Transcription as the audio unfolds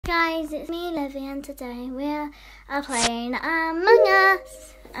guys, it's me, Livy, and today we are playing Among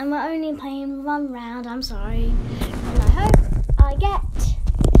Us, and we're only playing one round. I'm sorry, and I hope I get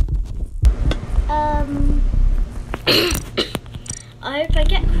I hope I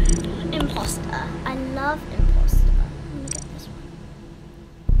get imposter. I love imposter. I'm gonna get this one.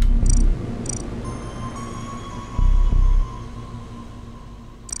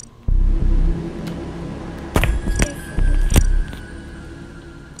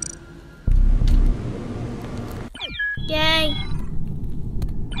 Yay!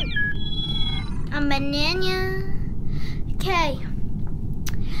 I'm banana. Okay.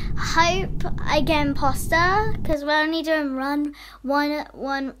 Hope I get imposter because we're only doing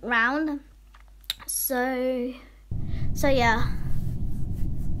one round. So yeah.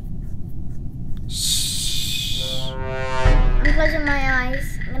 Shh. I'm closing my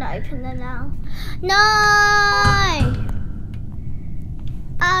eyes. I'm gonna open them now. No!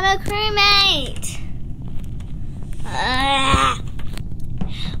 I'm a crewmate.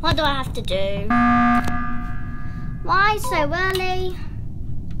 What do I have to do? Why so early?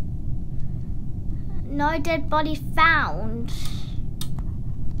 No dead body found.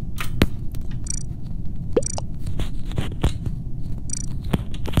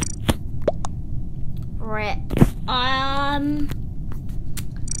 RIP.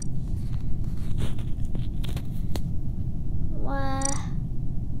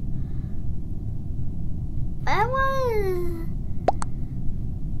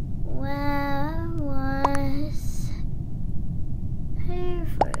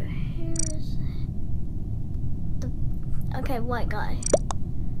 Okay, white guy.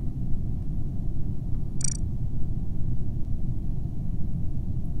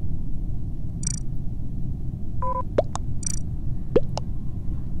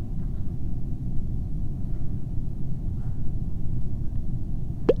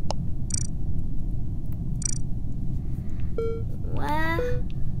 Where?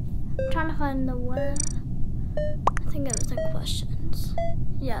 I'm trying to find the where. I think it was the questions.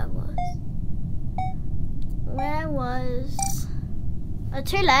 Yeah, it was. Where was... Oh,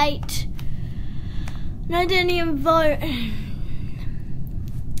 too late. No, I didn't even vote.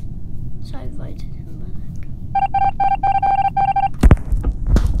 So I voted him back.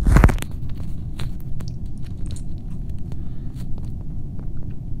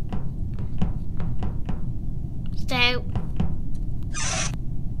 Stay.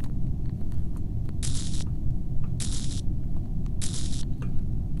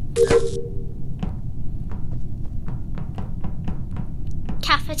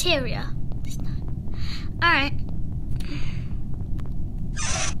 Cafeteria. Alright.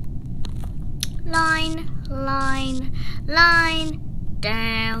 Line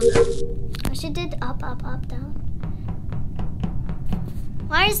down. I should did up, down.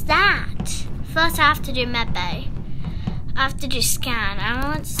 Where is that? First I have to do medbay. I have to do scan. I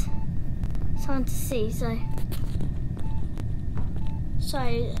want someone to see, so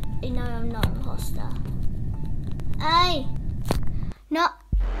you know I'm not an imposter. Hey! No,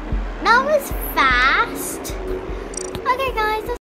 it's